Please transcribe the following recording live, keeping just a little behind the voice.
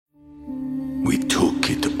We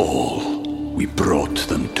took it all. We brought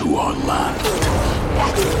them to our land.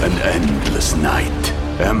 An endless night,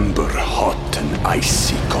 ember hot and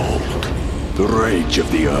icy cold. The rage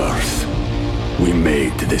of the earth. We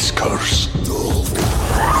made this curse.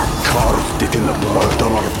 Carved it in the blood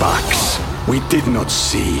on our backs. We did not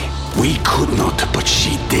see. We could not, but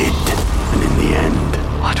she did. And in the end...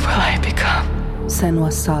 What will I become?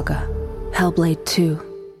 Senua's Saga. Hellblade 2.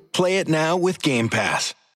 Play it now with Game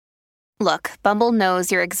Pass. Look, Bumble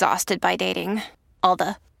knows you're exhausted by dating. All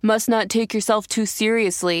the, must not take yourself too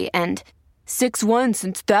seriously, and 6'1"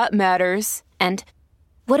 since that matters, and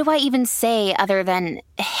what do I even say other than,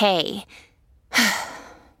 hey?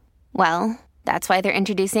 Well, that's why they're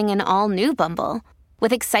introducing an all-new Bumble,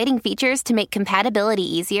 with exciting features to make compatibility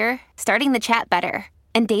easier, starting the chat better,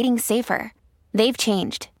 and dating safer. They've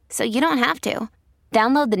changed, so you don't have to.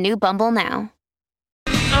 Download the new Bumble now.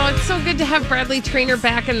 Oh, it's so good to have Bradley Traynor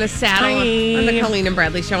back in the saddle on the Colleen and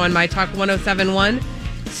Bradley Show on My Talk 1071.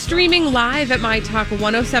 Streaming live at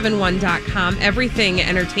MyTalk1071.com. Everything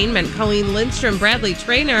Entertainment. Colleen Lindstrom, Bradley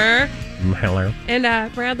Traynor. Hello.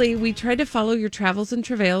 And Bradley, we tried to follow your travels and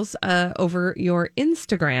travails over your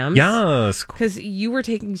Instagram. Yes. Because you were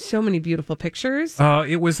taking so many beautiful pictures.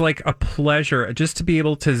 It was like a pleasure just to be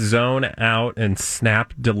able to zone out and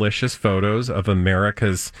snap delicious photos of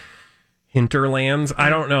America's hinterlands. I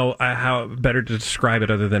don't know how better to describe it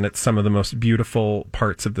other than it's some of the most beautiful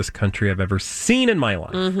parts of this country I've ever seen in my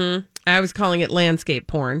life. Mm-hmm. I was calling it landscape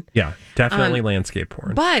porn. Yeah, definitely landscape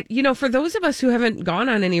porn. But, for those of us who haven't gone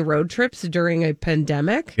on any road trips during a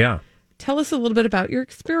pandemic, tell us a little bit about your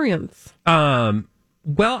experience. Well,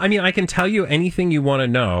 I can tell you anything you want to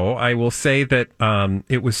know. I will say that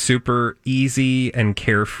it was super easy and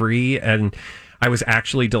carefree, and I was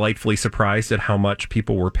actually delightfully surprised at how much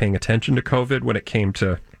people were paying attention to COVID when it came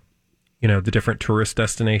to, the different tourist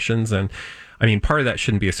destinations. And part of that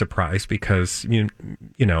shouldn't be a surprise because, a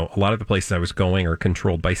lot of the places I was going are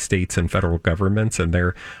controlled by states and federal governments, and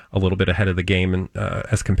they're a little bit ahead of the game and,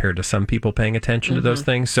 as compared to some people paying attention to those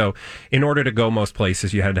things. So in order to go most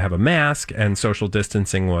places, you had to have a mask, and social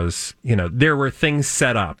distancing was, there were things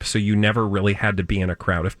set up. So you never really had to be in a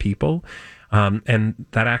crowd of people. And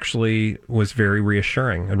that actually was very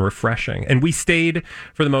reassuring and refreshing. And we stayed,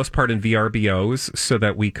 for the most part, in VRBOs so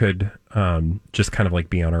that we could just kind of like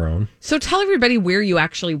be on our own. So tell everybody where you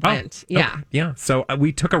actually went. Yeah. So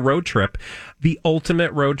we took a road trip, the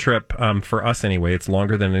ultimate road trip for us anyway. It's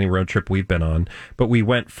longer than any road trip we've been on. But we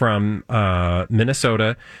went from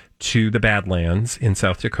Minnesota to the Badlands in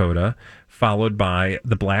South Dakota, followed by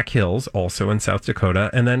the Black Hills, also in South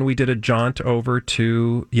Dakota. And then we did a jaunt over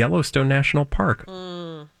to Yellowstone National Park,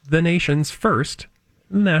 the nation's first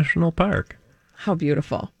national park. How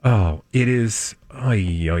beautiful. Oh, it is. I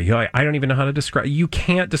don't even know how to describe. You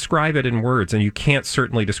can't describe it in words, and you can't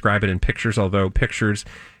certainly describe it in pictures, although pictures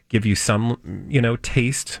give you some,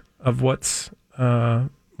 taste of what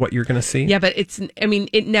you're going to see. Yeah, but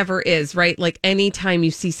it never is, right? Like anytime you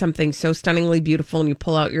see something so stunningly beautiful and you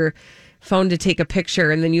pull out your phone to take a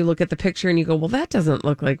picture and then you look at the picture and you go, well, that doesn't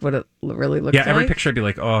look like what it really looks like. Yeah, every picture I'd be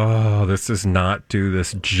like, oh, this does not do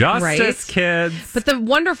this justice, right? Kids. But the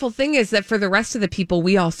wonderful thing is that for the rest of the people,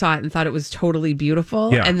 we all saw it and thought it was totally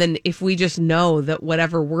beautiful. Yeah. And then if we just know that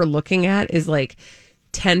whatever we're looking at is like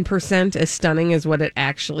 10% as stunning as what it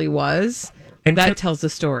actually was, and that tells the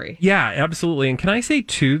story. Yeah, absolutely. And can I say,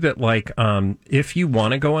 too, that if you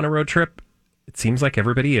want to go on a road trip, it seems like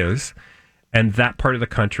everybody is. And that part of the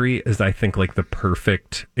country is, I think, like the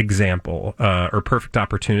perfect example or perfect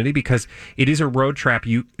opportunity because it is a road trip.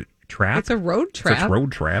 It's a road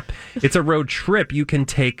trip. It's a road trip you can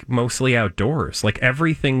take mostly outdoors. Like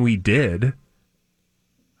everything we did,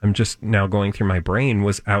 I'm just now going through my brain,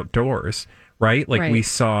 was outdoors, right? Like we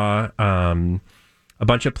saw a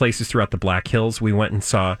bunch of places throughout the Black Hills. We went and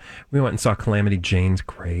saw Calamity Jane's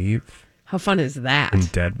grave. How fun is that? In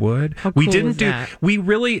Deadwood. How cool is that? We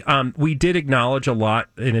really, we did acknowledge a lot.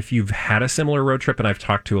 And if you've had a similar road trip, and I've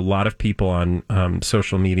talked to a lot of people on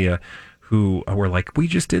social media who were like, we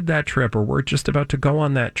just did that trip, or we're just about to go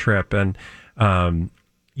on that trip. And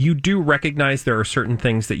you do recognize there are certain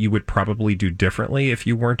things that you would probably do differently if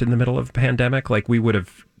you weren't in the middle of a pandemic. Like we would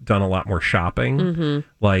have done a lot more shopping. Mm-hmm.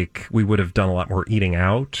 Like we would have done a lot more eating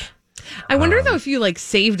out. I wonder, though, if you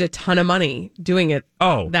saved a ton of money doing it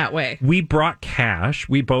that way. We brought cash.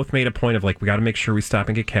 We both made a point of we got to make sure we stop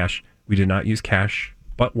and get cash. We did not use cash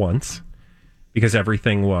but once because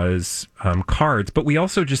everything was cards. But we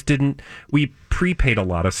also just didn't. We prepaid a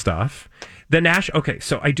lot of stuff. Okay,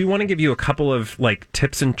 so I do want to give you a couple of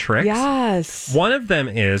tips and tricks. Yes. One of them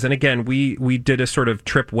is, and again, we did a sort of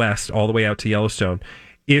trip west all the way out to Yellowstone.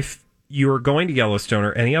 If you're going to Yellowstone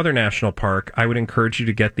or any other national park, I would encourage you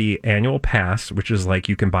to get the annual pass, which is like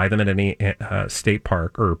you can buy them at any state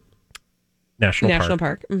park or national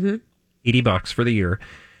park. Mm-hmm. $80 for the year.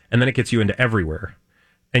 And then it gets you into everywhere.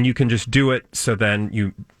 And you can just do it. So then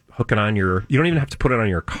you hook it on you don't even have to put it on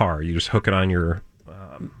your car. You just hook it on your,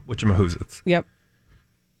 whatchamahoots. Yep.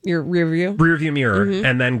 Your rear view mirror,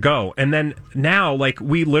 and then go. And then now, like,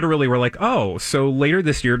 we literally were like, oh, so later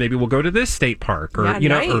this year, maybe we'll go to this state park or,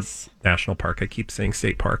 nice. or national park. I keep saying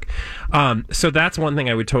state park. So that's one thing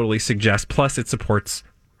I would totally suggest. Plus, it supports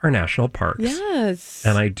our national parks. Yes.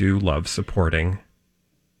 And I do love supporting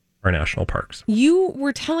our national parks. You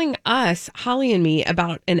were telling us, Holly and me,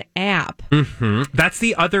 about an app. Mm-hmm. That's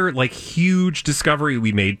the other, like, huge discovery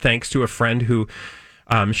we made thanks to a friend who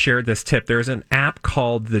shared this tip. There's an app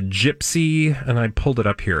called the Gypsy, and I pulled it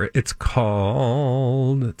up here. It's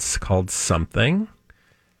called something.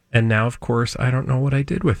 And now, of course, I don't know what I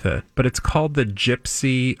did with it, but it's called the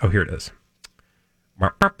Gypsy. Oh, here it is.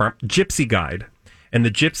 Gypsy Guide. And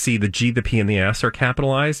the Gypsy, the G, the P, and the S are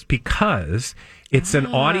capitalized because it's an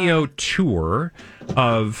audio tour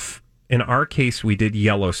of, in our case, we did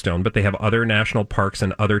Yellowstone, but they have other national parks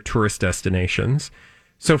and other tourist destinations.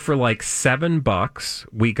 So for like $7,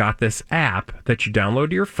 we got this app that you download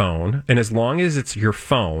to your phone. And as long as it's your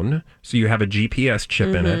phone, so you have a GPS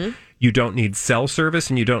chip in it, you don't need cell service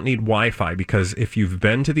and you don't need Wi-Fi, because if you've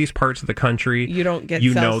been to these parts of the country, you don't get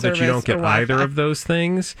you cell know that you don't get either of those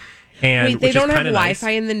things. And wait, they don't have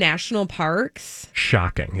Wi-Fi in the national parks?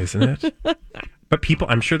 Shocking, isn't it? But people,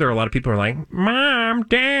 I'm sure there are a lot of people who are like, Mom,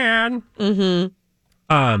 Dad.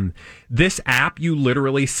 This app, you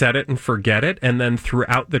literally set it and forget it. And then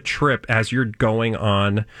throughout the trip, as you're going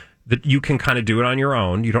on, you can kind of do it on your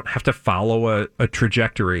own. You don't have to follow a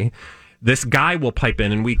trajectory. This guy will pipe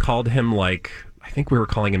in, and we called him like, I think we were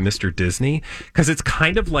calling him Mr. Disney, because it's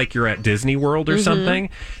kind of like you're at Disney World or something.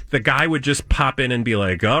 The guy would just pop in and be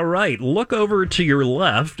like, all right, look over to your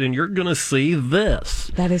left and you're going to see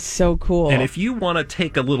this. That is so cool. And if you want to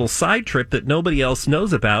take a little side trip that nobody else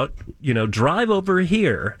knows about, drive over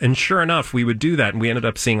here. And sure enough, we would do that. And we ended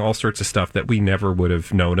up seeing all sorts of stuff that we never would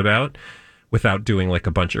have known about without doing like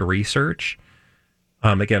a bunch of research.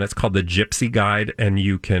 Again, it's called the Gypsy Guide, and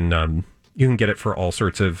you can get it for all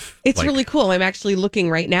sorts of... It's really cool. I'm actually looking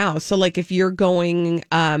right now. So, like, if you're going...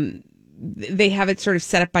 they have it sort of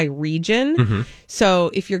set up by region. So,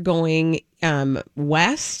 if you're going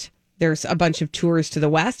west, there's a bunch of tours to the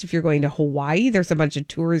west. If you're going to Hawaii, there's a bunch of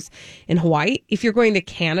tours in Hawaii. If you're going to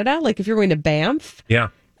Canada, like if you're going to Banff... Yeah.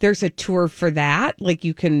 There's a tour for that. Like,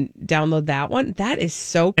 you can download that one. That is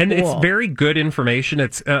so cool. And it's very good information.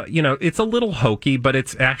 It's, it's a little hokey, but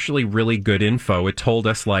it's actually really good info. It told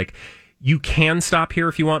us, like, you can stop here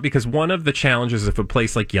if you want, because one of the challenges of a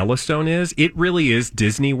place like Yellowstone is it really is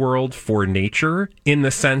Disney World for nature, in the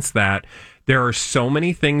sense that there are so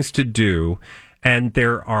many things to do, and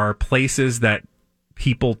there are places that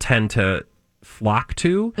people tend to flock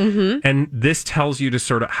to, and this tells you to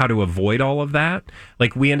sort of how to avoid all of that.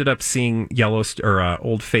 Like, we ended up seeing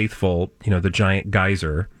Old Faithful, the giant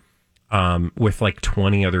geyser, with like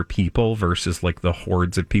 20 other people versus like the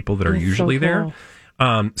hordes of people that are usually there.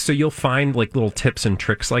 So you'll find like little tips and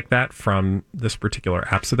tricks like that from this particular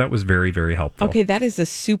app. So that was very, very helpful. Okay, that is a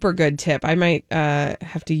super good tip. I might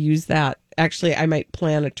have to use that. Actually, I might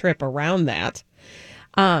plan a trip around that.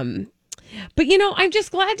 But, I'm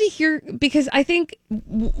just glad to hear, because I think,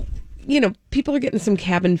 people are getting some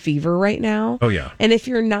cabin fever right now. Oh, yeah. And if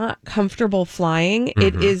you're not comfortable flying,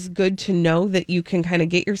 it is good to know that you can kind of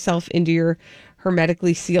get yourself into your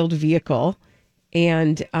hermetically sealed vehicle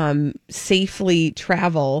and safely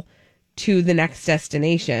travel to the next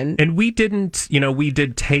destination. And we didn't, we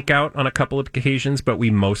did takeout on a couple of occasions, but we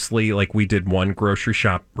mostly, like, we did one grocery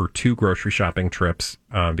shop or two grocery shopping trips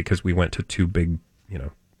because we went to two big,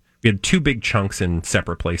 we had two big chunks in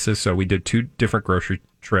separate places. So we did two different grocery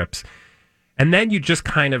trips. And then you just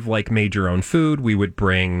kind of like made your own food. We would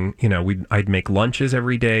bring, I'd make lunches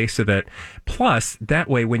every day, so that, plus that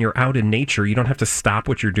way, when you're out in nature, you don't have to stop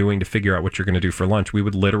what you're doing to figure out what you're going to do for lunch. We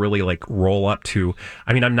would literally like roll up to,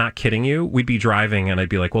 I'm not kidding you. We'd be driving and I'd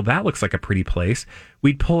be like, well, that looks like a pretty place.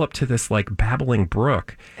 We'd pull up to this like babbling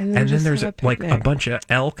brook, and then there's like a bunch of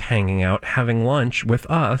elk hanging out having lunch with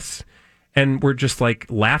us. And we're just like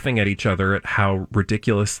laughing at each other at how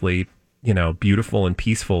ridiculously, beautiful and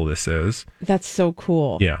peaceful this is. That's so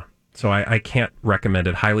cool. Yeah. So I can't recommend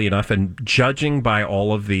it highly enough. And judging by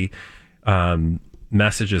all of the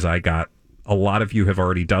messages I got, a lot of you have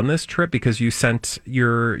already done this trip because you sent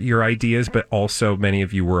your ideas, but also many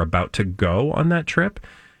of you were about to go on that trip.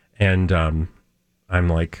 And I'm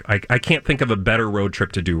like, I can't think of a better road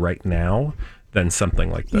trip to do right now than something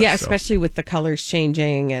like this. Yeah, especially with the colors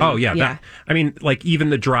changing. And, I mean, like even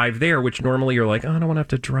the drive there, which normally you're like, oh, I don't want to have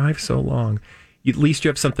to drive so long. At least you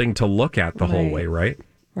have something to look at the whole way, right?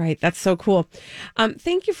 Right. That's so cool.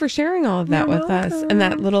 Thank you for sharing all of that with us, and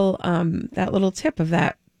that little tip of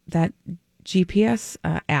that GPS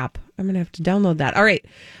app. I'm going to have to download that. All right.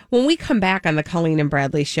 When we come back on the Colleen and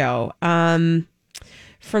Bradley show,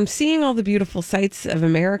 from seeing all the beautiful sights of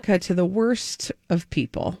America to the worst of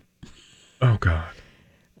people. Oh, God.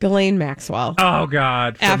 Ghislaine Maxwell. Oh,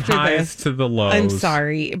 God. From After highs to the lows. I'm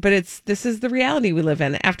sorry, but this is the reality we live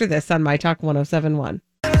in. After this on My Talk 1071.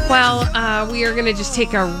 Well, we are going to just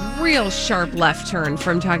take a real sharp left turn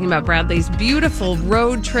from talking about Bradley's beautiful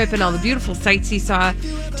road trip and all the beautiful sights he saw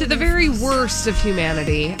to the very worst of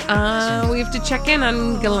humanity. We have to check in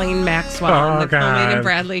on Ghislaine Maxwell on the Colleen and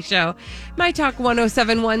Bradley show. My Talk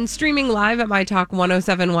 1071, streaming live at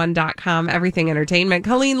mytalk1071.com. Everything Entertainment.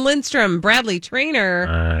 Colleen Lindstrom, Bradley Trainer.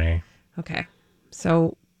 Hi. Okay,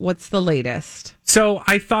 so what's the latest? So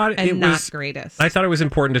I thought and it not was greatest. I thought it was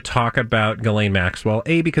important to talk about Ghislaine Maxwell.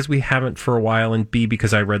 A, because we haven't for a while, and B,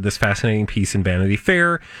 because I read this fascinating piece in Vanity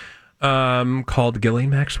Fair called Ghislaine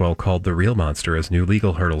Maxwell, called The Real Monster as New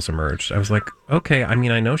Legal Hurdles Emerged. I was like, okay, I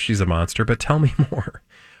mean, I know she's a monster, but tell me more.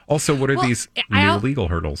 Also, what are these new legal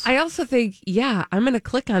hurdles? I also think, I'm going to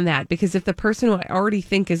click on that, because if the person who I already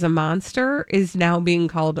think is a monster is now being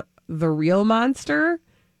called the real monster,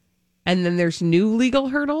 and then there's new legal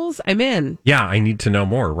hurdles, I'm in. Yeah, I need to know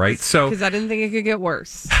more, right? So, because I didn't think it could get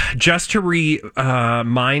worse. Just to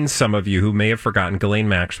remind some of you who may have forgotten, Ghislaine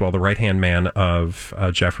Maxwell, the right-hand man of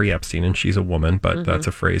Jeffrey Epstein, and she's a woman, but that's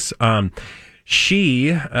a phrase. She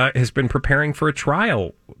has been preparing for a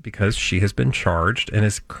trial because she has been charged and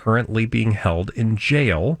is currently being held in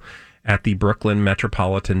jail at the Brooklyn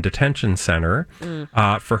Metropolitan Detention Center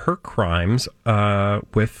for her crimes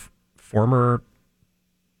with former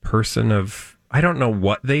person of, I don't know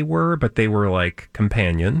what they were, but they were like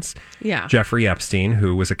companions. Yeah. Jeffrey Epstein,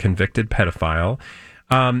 who was a convicted pedophile.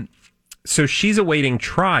 So she's awaiting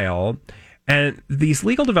trial. And these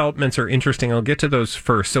legal developments are interesting. I'll get to those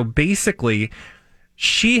first. So basically,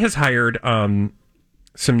 she has hired some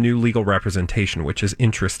new legal representation, which is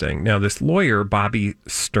interesting. Now, this lawyer, Bobby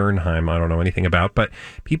Sternheim, I don't know anything about, but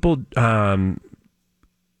people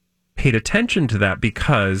paid attention to that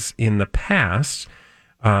because in the past,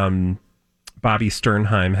 Bobby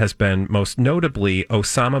Sternheim has been most notably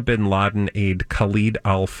Osama bin Laden aide Khalid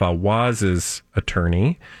al-Fawaz's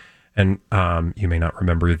attorney. And you may not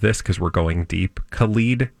remember this because we're going deep.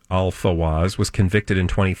 Khalid al-Fawaz was convicted in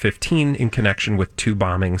 2015 in connection with 2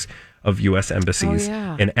 bombings of U.S. embassies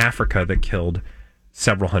in Africa that killed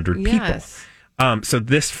several hundred people. So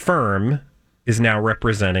this firm is now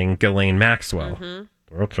representing Ghislaine Maxwell.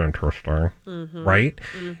 That's interesting, right?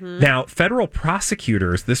 Now, federal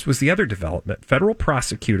prosecutors, this was the other development. Federal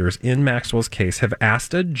prosecutors in Maxwell's case have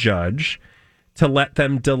asked a judge to let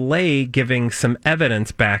them delay giving some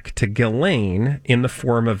evidence back to Ghislaine in the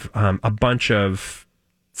form of a bunch of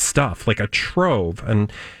stuff, like a trove.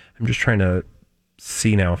 And I'm just trying to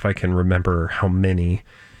see now if I can remember how many,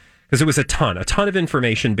 because it was a ton of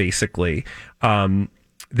information, basically.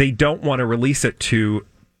 They don't want to release it to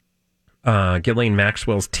Ghislaine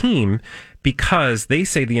Maxwell's team because they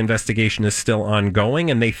say the investigation is still ongoing,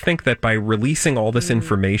 and they think that by releasing all this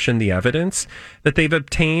information, the evidence that they've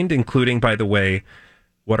obtained, including, by the way,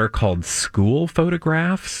 what are called school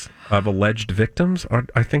photographs of alleged victims,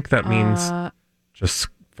 I think that means just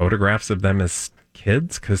photographs of them as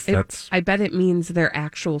kids, because that's... I bet it means their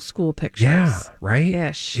actual school pictures. Yeah, right?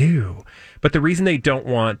 Ish. Ew. But the reason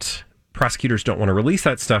prosecutors don't want to release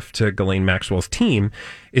that stuff to Ghislaine Maxwell's team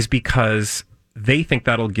is because they think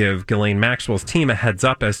that'll give Ghislaine Maxwell's team a heads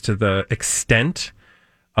up as to the extent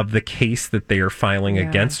of the case that they are filing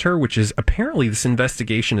against her, which is apparently this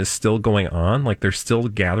investigation is still going on. Like they're still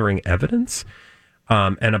gathering evidence.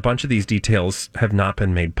 And a bunch of these details have not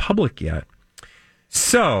been made public yet.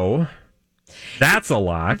 So that's a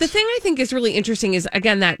lot. The thing I think is really interesting is,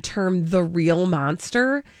 again, that term, the real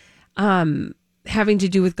monster, having to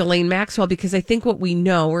do with Ghislaine Maxwell, because I think what we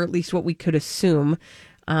know, or at least what we could assume,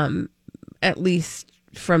 at least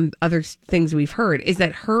from other things we've heard, is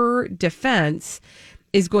that her defense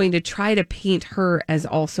is going to try to paint her as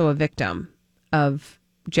also a victim of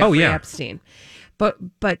Jeffrey Epstein. But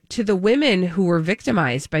to the women who were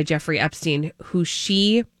victimized by Jeffrey Epstein, who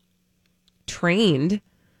she trained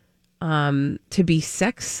to be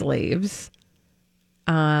sex slaves,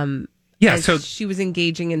 so she was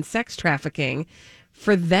engaging in sex trafficking.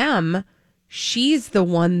 For them, she's the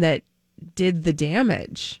one that did the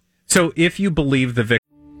damage. So if you believe the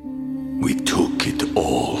victim, We took it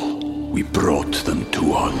all. We brought them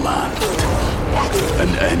to our land. An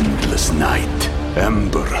endless night,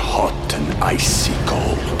 ember hot and icy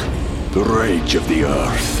cold. The rage of the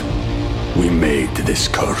earth. We made this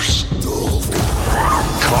curse.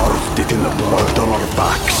 Carved it in the blood on our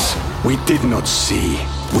backs. We did not see.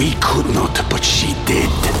 We could not, but she did.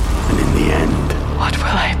 And in the end, What will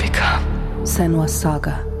I become? Senua's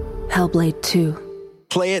Saga. Hellblade 2.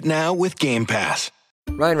 Play it now with Game Pass.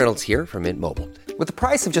 Ryan Reynolds here from Mint Mobile. With the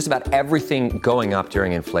price of just about everything going up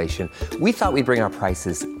during inflation, we thought we'd bring our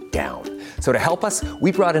prices down. So to help us,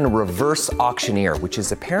 we brought in a reverse auctioneer, which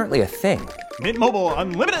is apparently a thing. Mint Mobile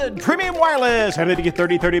Unlimited Premium Wireless. How to get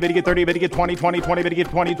 30, 30, bit to get 30, bit to get 20, 20, 20, bit to get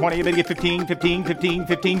 20, 20, bit to get 15, 15, 15,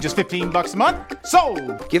 15, just $15 a month?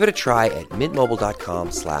 Sold! Give it a try at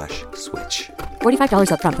mintmobile.com/switch.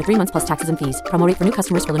 $45 up front for 3 months plus taxes and fees. Promo rate for new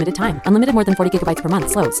customers for limited time. Unlimited more than 40 gigabytes per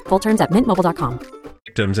month. Slows full terms at mintmobile.com.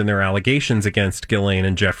 victims and their allegations against Ghislaine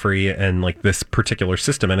and Jeffrey and like this particular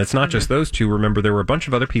system. And it's not just those two. Remember, there were a bunch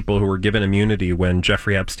of other people who were given immunity when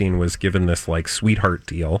Jeffrey Epstein was given this like sweetheart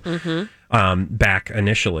deal back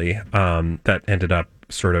initially that ended up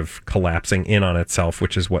sort of collapsing in on itself,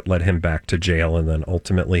 which is what led him back to jail and then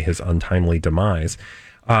ultimately his untimely demise.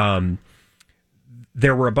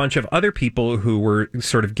 There were a bunch of other people who were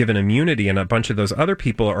sort of given immunity, and a bunch of those other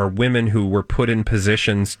people are women who were put in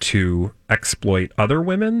positions to exploit other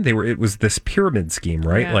women. It was this pyramid scheme,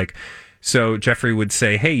 right? Yeah. Like, so Jeffrey would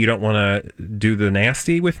say, hey, you don't want to do the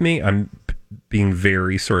nasty with me? I'm being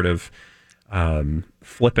very sort of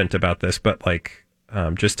flippant about this, but like,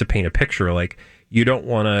 just to paint a picture, like, you don't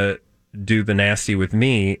want to do the nasty with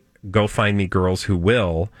me, go find me girls who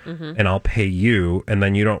will, and I'll pay you, and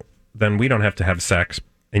then we don't have to have sex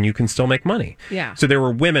and you can still make money. Yeah. So there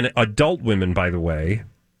were women, adult women, by the way,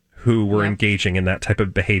 who were engaging in that type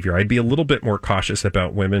of behavior. I'd be a little bit more cautious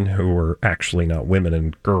about women who were actually not women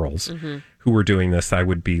and girls who were doing this. I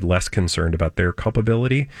would be less concerned about their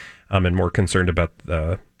culpability and more concerned about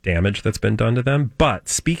the damage that's been done to them. But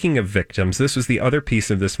speaking of victims, this was the other piece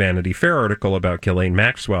of this Vanity Fair article about Ghislaine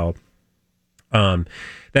Maxwell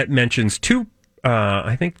that mentions two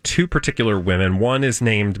particular women. One is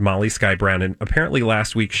named Molly Skye Brown, and apparently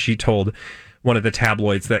last week she told one of the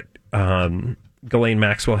tabloids that Ghislaine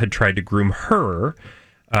Maxwell had tried to groom her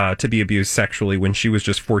to be abused sexually when she was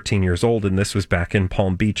just 14 years old, and this was back in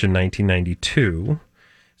Palm Beach in 1992.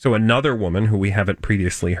 So another woman who we haven't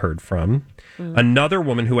previously heard from. Another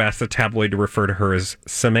woman who asked the tabloid to refer to her as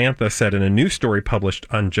Samantha said in a news story published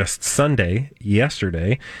on just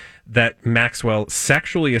yesterday, that Maxwell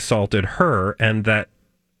sexually assaulted her and that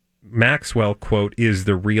Maxwell, quote, is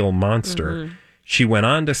the real monster. She went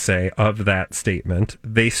on to say of that statement,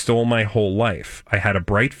 they stole my whole life. I had a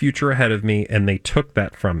bright future ahead of me and they took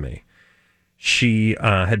that from me. She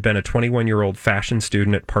had been a 21-year-old fashion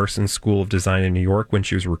student at Parsons School of Design in New York when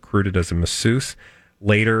she was recruited as a masseuse.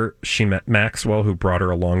 Later, she met Maxwell, who brought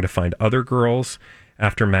her along to find other girls.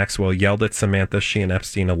 After Maxwell yelled at Samantha, she and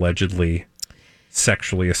Epstein allegedly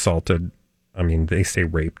sexually assaulted, I mean, they say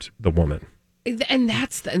raped the woman. And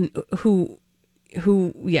that's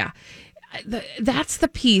that's the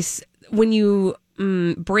piece when you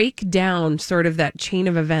break down sort of that chain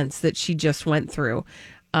of events that she just went through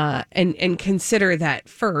and consider that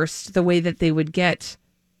first, the way that they would get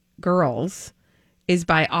girls is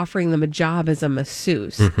by offering them a job as a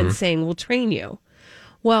masseuse and saying, we'll train you.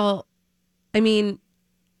 Well, I mean,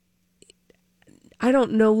 I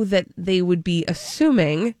don't know that they would be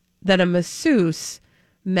assuming that a masseuse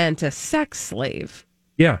meant a sex slave.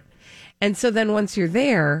 Yeah. And so then once you're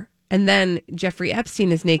there, and then Jeffrey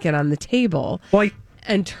Epstein is naked on the table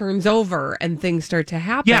and turns over and things start to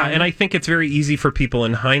happen. Yeah, and I think it's very easy for people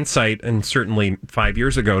in hindsight, and certainly 5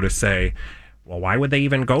 years ago, to say, well, why would they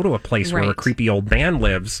even go to a place where a creepy old man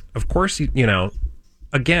lives? Of course, you know,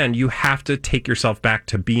 again, you have to take yourself back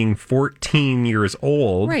to being 14 years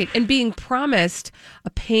old. Right, and being promised a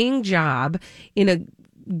paying job in a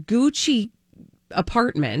Gucci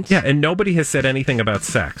apartment. Yeah, and nobody has said anything about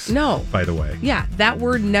sex. No. By the way. Yeah, that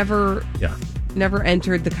word never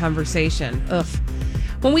entered the conversation. Ugh.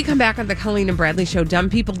 When we come back on the Colleen and Bradley Show, dumb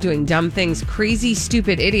people doing dumb things, crazy,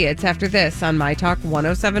 stupid idiots, after this on My Talk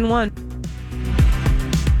 107.1.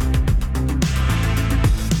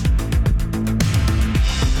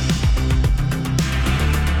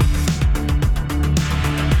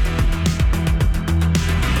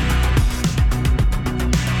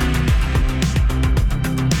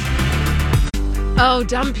 Oh,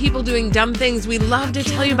 dumb people doing dumb things. We love to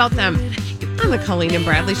tell you about them on the Colleen and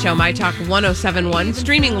Bradley Show, My Talk 107.1,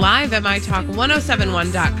 streaming live at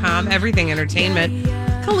MyTalk1071.com, everything entertainment.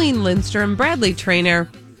 Colleen Lindstrom, Bradley Trainer.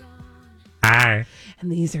 Hi.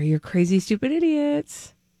 And these are your crazy, stupid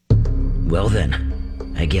idiots. Well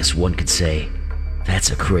then, I guess one could say,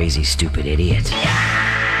 that's a crazy, stupid idiot.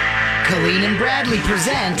 Colleen and Bradley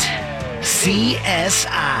present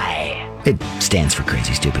CSI. It stands for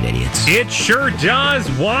Crazy Stupid Idiots. It sure does.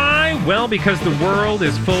 Why? Well, because the world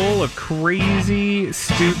is full of crazy,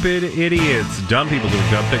 stupid idiots. Dumb people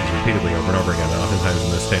doing dumb things repeatedly over and over again, oftentimes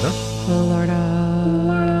in this state of Florida.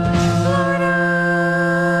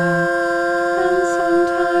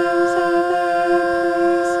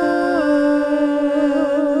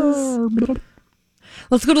 And sometimes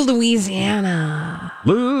let's go to Louisiana.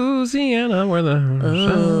 Louisiana, where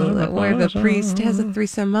the priest has a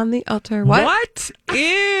threesome on the altar. What?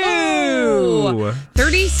 Ew!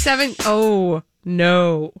 37. Oh,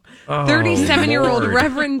 no. 37-year-old Lord.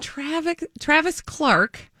 Reverend Travis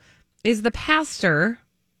Clark is the pastor,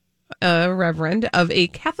 reverend, of a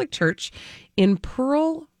Catholic church in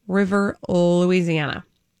Pearl River, Louisiana.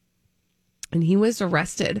 And he was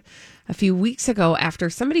arrested a few weeks ago after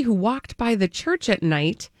somebody who walked by the church at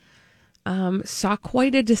night saw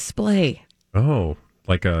quite a display. Oh,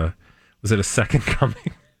 was it a second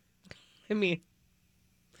coming? I mean,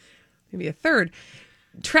 maybe a third.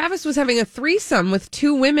 Travis was having a threesome with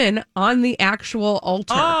two women on the actual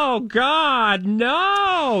altar. Oh, God,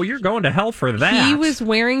 no. You're going to hell for that. He was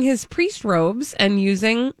wearing his priest robes and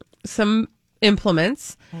using some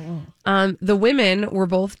implements. The women were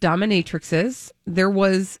both dominatrixes. There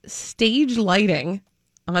was stage lighting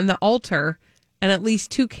on the altar and at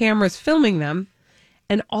least two cameras filming them.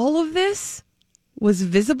 And all of this was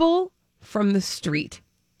visible from the street.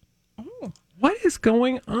 What is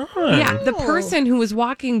going on? Yeah, the person who was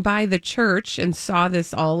walking by the church and saw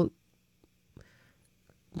this all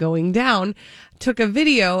going down took a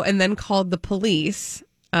video and then called the police.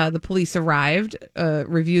 The police arrived,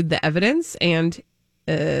 reviewed the evidence, and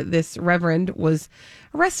this reverend was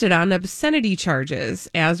arrested on obscenity charges,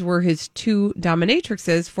 as were his two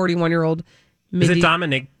dominatrixes, 41-year-old Mindy. Is it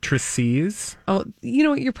dominatrices? Oh, you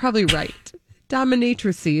know what? You're probably right.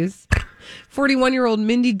 Dominatrices. 41-year-old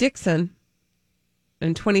Mindy Dixon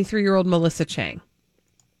and 23-year-old Melissa Chang.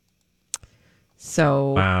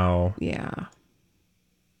 So, wow. Yeah.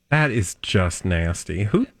 That is just nasty.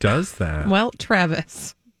 Who does that? Well,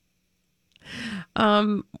 Travis.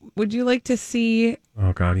 Would you like to see?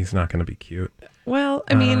 Oh, God, he's not going to be cute. Well,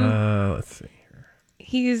 I mean, let's see here.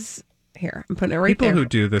 He's here. I'm putting it right People there. People who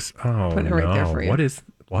do this. Oh, putting it right there for you.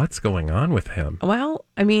 What's going on with him? Well,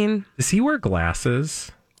 I mean, does he wear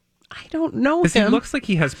glasses? I don't know him. He looks like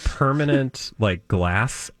he has permanent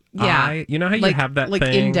glass eye. You know how you have that like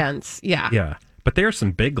thing? indents. Yeah. Yeah. But there are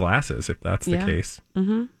some big glasses if that's the case.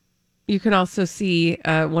 Mm-hmm. You can also see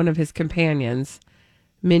one of his companions,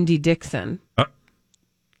 Mindy Dixon.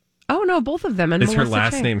 Oh, no, both of them. And is Melissa her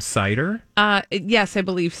last Chang. name Cider? Yes, I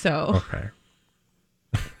believe so. Okay.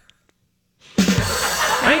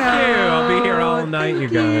 Thank you. I'll be here all night, you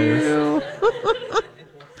guys.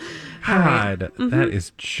 God, that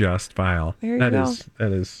is just vile. There you go.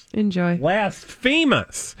 That is enjoy.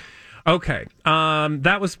 Blasphemous. Okay.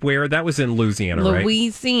 That was in Louisiana, right?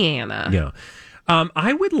 Louisiana. Yeah.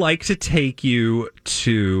 I would like to take you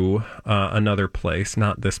to another place,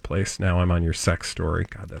 not this place. Now I'm on your sex story.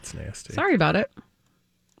 God, that's nasty. Sorry about it.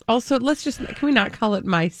 Also, can we not call it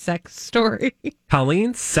my sex story?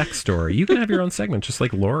 Colleen's sex story. You can have your own segment, just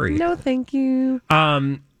like Lori. No, thank you.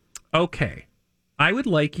 Okay. I would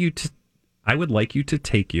like you to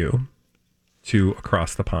take you to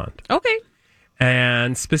across the pond. Okay.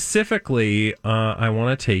 And specifically, I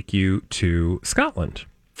want to take you to Scotland.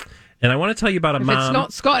 And I want to tell you about a mom. If it's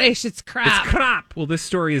not Scottish, it's crap. It's crap. Well, this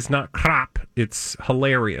story is not crap. It's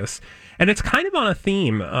hilarious. And it's kind of on a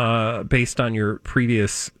theme based on your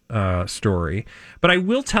previous story. But I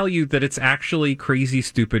will tell you that it's actually crazy,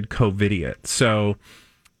 stupid COVIDiot. So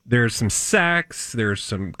there's some sex, there's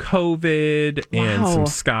some COVID, and some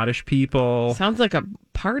Scottish people. Sounds like a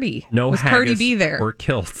party. No was haggis Cardi B there? Or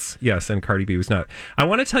kilts. Yes, and Cardi B was not. I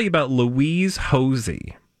want to tell you about Louise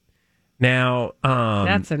Hosey. Now,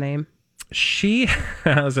 that's a name. She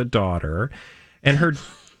has a daughter, and her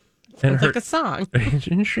like a song.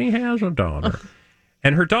 And she has a daughter,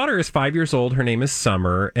 and her daughter is 5 years old. Her name is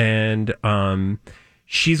Summer, and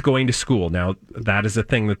she's going to school now. That is a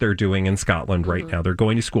thing that they're doing in Scotland right now. They're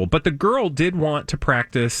going to school, but the girl did want to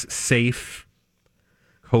practice safe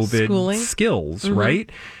COVID skills, right?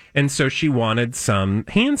 And so she wanted some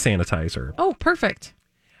hand sanitizer. Oh, perfect.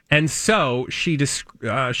 And so she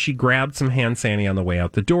grabbed some hand sanitizer on the way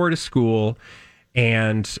out the door to school,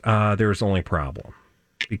 and there was only a problem.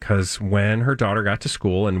 because when her daughter got to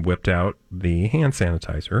school and whipped out the hand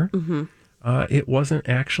sanitizer, it wasn't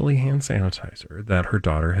actually hand sanitizer that her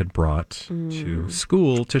daughter had brought to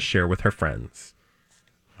school to share with her friends.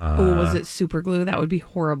 Was it super glue? That would be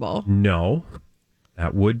horrible. No,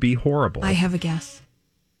 that would be horrible. I have a guess.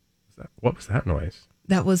 What was that noise?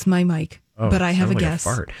 That was my mic, but I have a guess.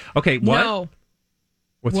 Fart. Okay, what? No.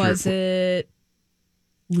 Was it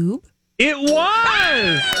lube? It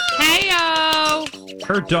was! Heyo!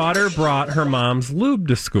 Her daughter brought her mom's lube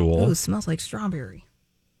to school. Oh, it smells like strawberry.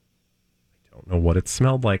 I don't know what it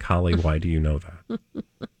smelled like, Holly. Why do you know that?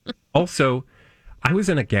 Also, I was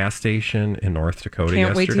in a gas station in North Dakota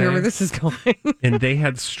Can't yesterday. wait to hear where this is going. And they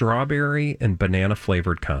had strawberry and banana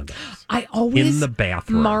flavored condoms. I always in the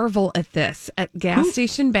bathroom. marvel at this at gas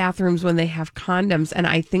station bathrooms when they have condoms, and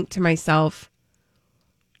I think to myself,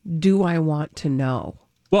 do I want to know?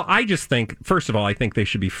 Well, I just think, first of all, I think they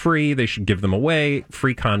should be free. They should give them away.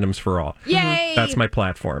 Free condoms for all. Yay! That's my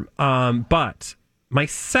platform. But my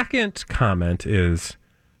second comment is,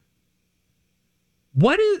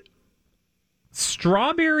 what is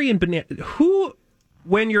strawberry and banana?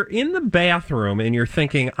 When you're in the bathroom and you're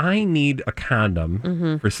thinking, I need a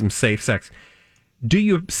condom for some safe sex, do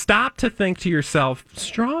you stop to think to yourself,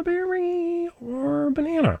 strawberry or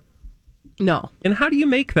banana? No. And how do you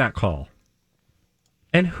make that call?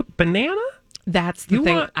 And banana? That's the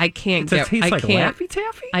thing. I can't Does get. it taste I like can't. Laffy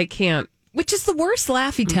Taffy? I can't. Which is the worst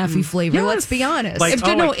Laffy Taffy flavor, Yes. let's be honest. Like, If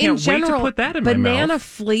you know, I can't in general, wait to put that in my banana mouth.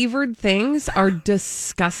 flavored things are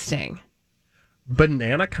disgusting.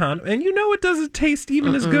 Banana condom. And you know it doesn't taste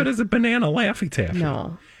even as good as a banana Laffy Taffy.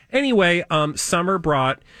 No. Anyway, Summer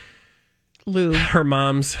brought Lube. her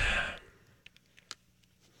mom's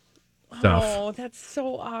stuff. Oh, that's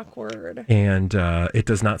so awkward. And it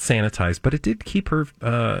does not sanitize, but it did keep her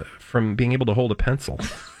from being able to hold a pencil.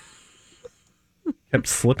 Kept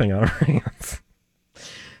slipping out of her hands.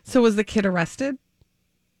 So was the kid arrested?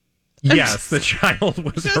 Yes, the child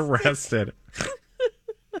was arrested.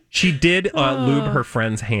 She did lube her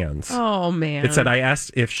friend's hands. Oh, man. It said, I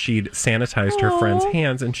asked if she'd sanitized her friend's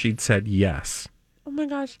hands, and she'd said yes. Oh, my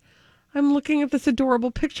gosh. I'm looking at this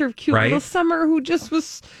adorable picture of cute Right? little Summer who just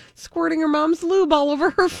was squirting her mom's lube all over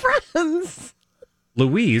her friends.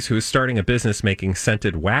 Louise, who is starting a business making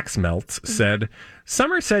scented wax melts, said,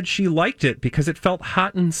 Summer said she liked it because it felt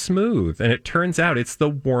hot and smooth, and it turns out it's the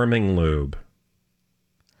warming lube.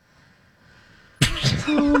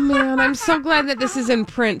 Oh, man. I'm so glad that this is in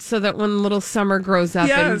print so that when little Summer grows up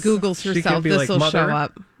and Googles She can herself, be this like, will show "Mother,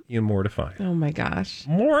 up. You mortified. Oh, my gosh.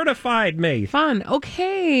 Mortified me. Fun.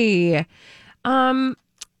 Okay.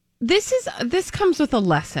 This comes with a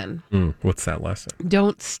lesson. What's that lesson?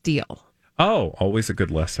 Don't steal. Oh, always a good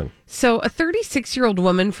lesson. So a 36-year-old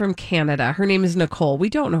woman from Canada, her name is Nicole. We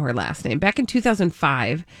don't know her last name. Back in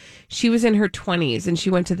 2005, she was in her 20s and she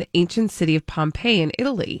went to the ancient city of Pompeii in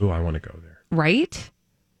Italy. Oh, I want to go there. Right?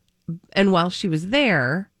 And while she was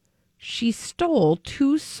there, she stole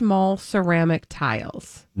 2 small ceramic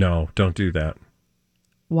tiles. No, don't do that.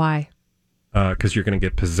 Why? Because you're going to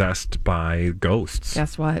get possessed by ghosts.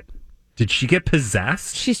 Guess what? Did she get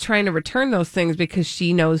possessed? She's trying to return those things because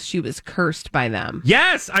she knows she was cursed by them.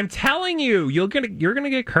 Yes, I'm telling you, you're gonna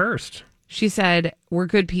get cursed. She said, we're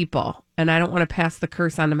good people, and I don't want to pass the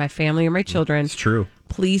curse on to my family or my children. It's true.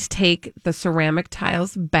 Please take the ceramic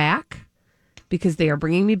tiles back because they are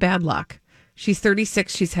bringing me bad luck. She's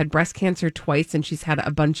 36. She's had breast cancer twice, and she's had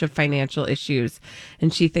a bunch of financial issues.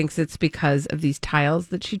 And she thinks it's because of these tiles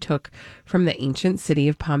that she took from the ancient city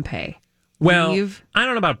of Pompeii. Well, I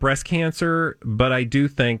don't know about breast cancer, but I do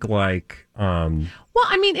think like... well,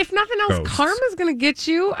 I mean, if nothing else, ghosts. karma's going to get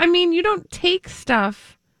you. I mean, you don't take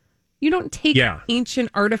stuff. You don't take ancient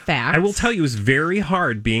artifacts. I will tell you, it's very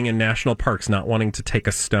hard being in national parks, not wanting to take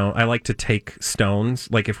a stone. I like to take stones.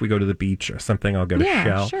 Like if we go to the beach or something, I'll get a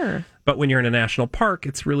shell. Sure. But when you're in a national park,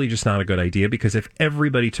 it's really just not a good idea because if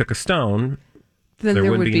everybody took a stone, then there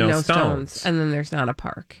would be no stones. And then there's not a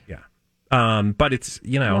park. Yeah. But it's,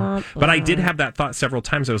 but I did have that thought several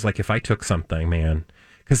times. I was like, if I took something, man,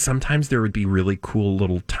 because sometimes there would be really cool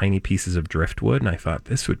little tiny pieces of driftwood. And I thought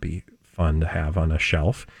this would be fun to have on a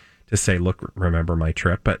shelf to say, look, remember my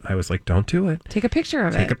trip. But I was like, don't do it. Take a picture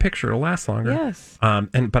of it. Take a picture. It'll last longer. Yes.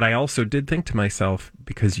 But I also did think to myself,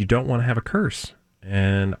 because you don't want to have a curse.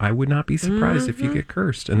 And I would not be surprised if you get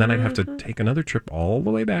cursed. And then I'd have to take another trip all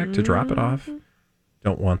the way back to drop it off.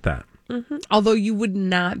 Don't want that. Although you would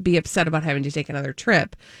not be upset about having to take another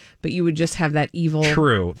trip, but you would just have that evil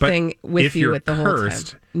But thing with if you you're at the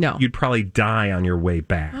cursed, whole time. No. you'd probably die on your way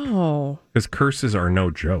back. Oh. Because curses are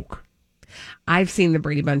no joke. I've seen the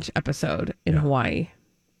Brady Bunch episode in Hawaii.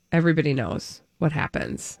 Everybody knows what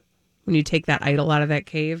happens when you take that idol out of that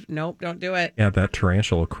cave. Nope, don't do it. Yeah, that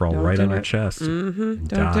tarantula will crawl right on your chest. Don't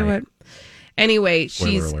do it. Anyway,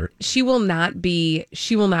 she will not be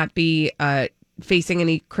facing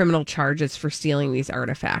any criminal charges for stealing these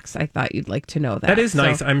artifacts. I thought you'd like to know that. That is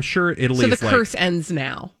nice. I'm sure Italy. So the curse ends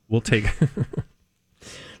now. We'll take.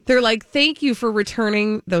 They're like, thank you for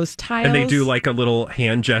returning those tiles. And they do like a little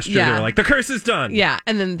hand gesture. Yeah. They're like, the curse is done. Yeah.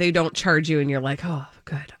 And then they don't charge you. And you're like, oh,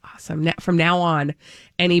 good. Awesome. From now on,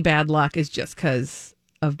 any bad luck is just because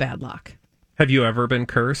of bad luck. Have you ever been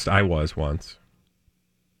cursed? I was once.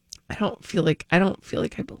 I don't feel like I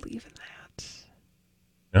believe in that.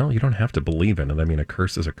 No, you don't have to believe in it. I mean, a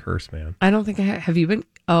curse is a curse, man. I don't think I have. You been?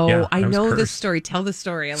 Oh, yeah, I know this cursed. story. Tell the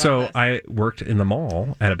story. I worked in the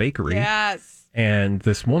mall at a bakery. Yes. And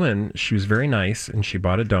this woman, she was very nice, and she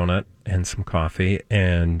bought a donut and some coffee.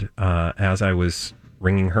 And as I was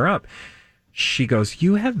ringing her up, she goes,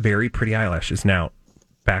 "You have very pretty eyelashes." Now,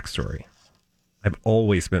 backstory. I've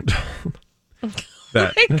always been told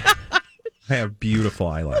that I have beautiful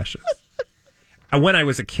eyelashes. When I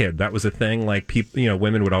was a kid, that was a thing. Like people,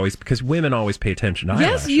 women would always, because women always pay attention to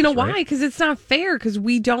eyelashes. Yes, you know right? why? Because it's not fair. Because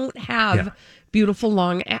we don't have beautiful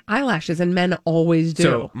long eyelashes, and men always do.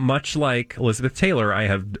 So much like Elizabeth Taylor, I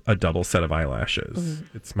have a double set of eyelashes.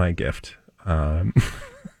 Mm-hmm. It's my gift.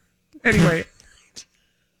 Anyway.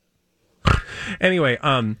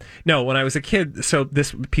 No, when I was a kid, so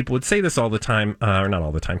people would say this all the time, or not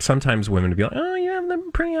all the time. Sometimes women would be like, "Oh, you have the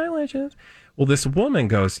pretty eyelashes." Well, this woman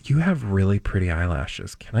goes, "You have really pretty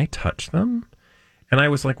eyelashes. Can I touch them?" And I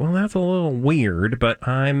was like, "Well, that's a little weird, but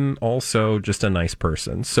I'm also just a nice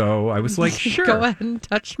person." So I was like, "Sure. Go ahead and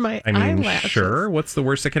touch my eyelashes. Sure. What's the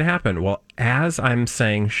worst that could happen?" Well, as I'm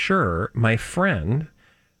saying, sure, my friend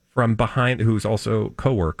from behind, who's also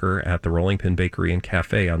coworker at the Rolling Pin Bakery and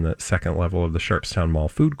Cafe on the second level of the Sharpstown Mall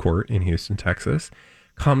food court in Houston, Texas,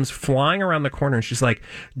 comes flying around the corner, and she's like,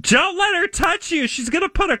 "Don't let her touch you. She's going to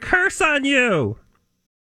put a curse on you."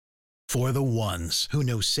 For the ones who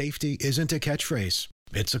know safety isn't a catchphrase,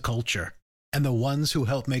 it's a culture. And the ones who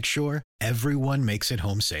help make sure everyone makes it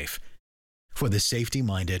home safe. For the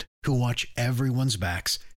safety-minded who watch everyone's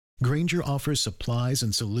backs, Grainger offers supplies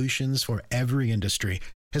and solutions for every industry,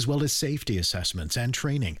 as well as safety assessments and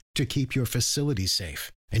training to keep your facilities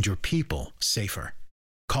safe and your people safer.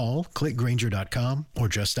 Call, click Grainger.com, or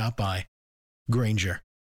just stop by. Grainger,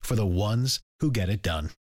 for the ones who get it done.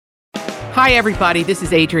 Hi, everybody. This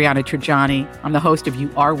is Adriana Trajani. I'm the host of You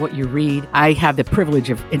Are What You Read. I have the privilege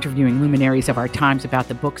of interviewing luminaries of our times about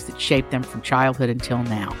the books that shaped them from childhood until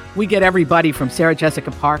now. We get everybody from Sarah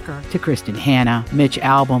Jessica Parker to Kristen Hanna, Mitch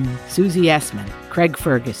Albom, Susie Essman, Craig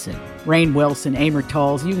Ferguson, Rainn Wilson, Amor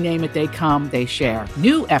Tolls, you name it, they come, they share.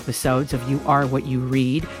 New episodes of You Are What You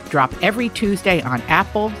Read drop every Tuesday on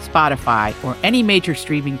Apple, Spotify, or any major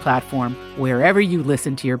streaming platform wherever you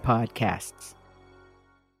listen to your podcasts.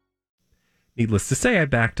 Needless to say, I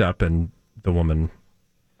backed up, and the woman,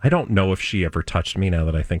 I don't know if she ever touched me now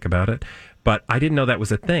that I think about it, but I didn't know that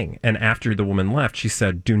was a thing. And after the woman left, she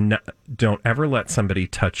said, don't ever let somebody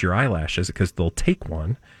touch your eyelashes, because they'll take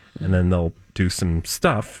one and then they'll do some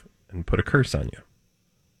stuff and put a curse on you.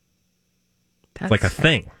 That's like a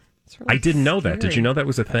thing. Really I didn't know that. Did you know that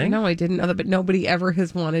was a thing? No, I didn't know that, but nobody ever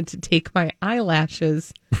has wanted to take my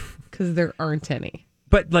eyelashes because there aren't any.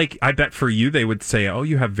 But, like, I bet for you, they would say, "Oh,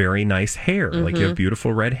 you have very nice hair. Mm-hmm. Like, you have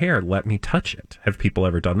beautiful red hair. Let me touch it." Have people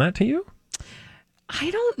ever done that to you?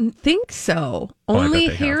 I don't think so. Only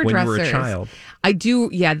hairdressers. When you were a child. I do,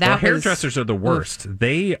 yeah, hairdressers are the worst. Oof.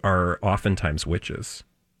 They are oftentimes witches.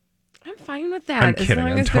 I'm fine with that. I'm kidding.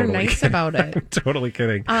 Long as they're nice about it. I'm totally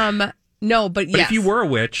kidding. No, but yes. If you were a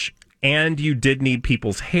witch and you did need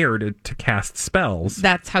people's hair to cast spells,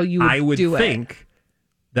 that's how you would do it. I would think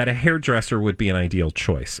that a hairdresser would be an ideal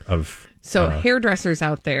choice of. So hairdressers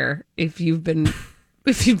out there, if you've been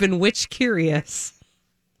witch curious,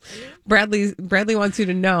 Bradley wants you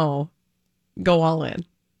to know, go all in.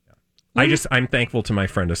 I'm thankful to my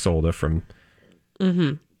friend Isolde from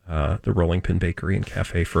the Rolling Pin Bakery and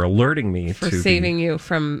Cafe for alerting me for saving you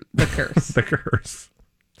from the curse. The curse.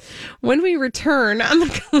 When we return on the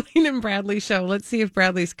Colleen and Bradley show, let's see if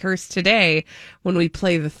Bradley's cursed today when we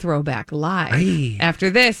play the throwback live. Aye. After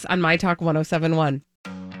this on My Talk 107.1.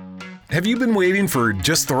 Have you been waiting for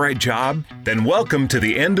just the right job? Then welcome to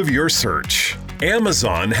the end of your search.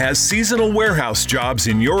 Amazon has seasonal warehouse jobs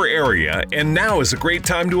in your area, and now is a great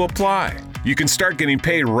time to apply. You can start getting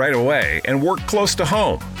paid right away and work close to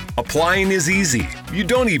home. Applying is easy. You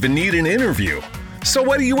don't even need an interview. So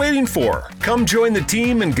what are you waiting for? Come join the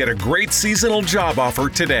team and get a great seasonal job offer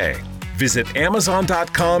today. Visit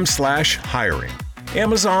Amazon.com/hiring.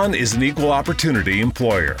 Amazon is an equal opportunity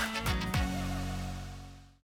employer.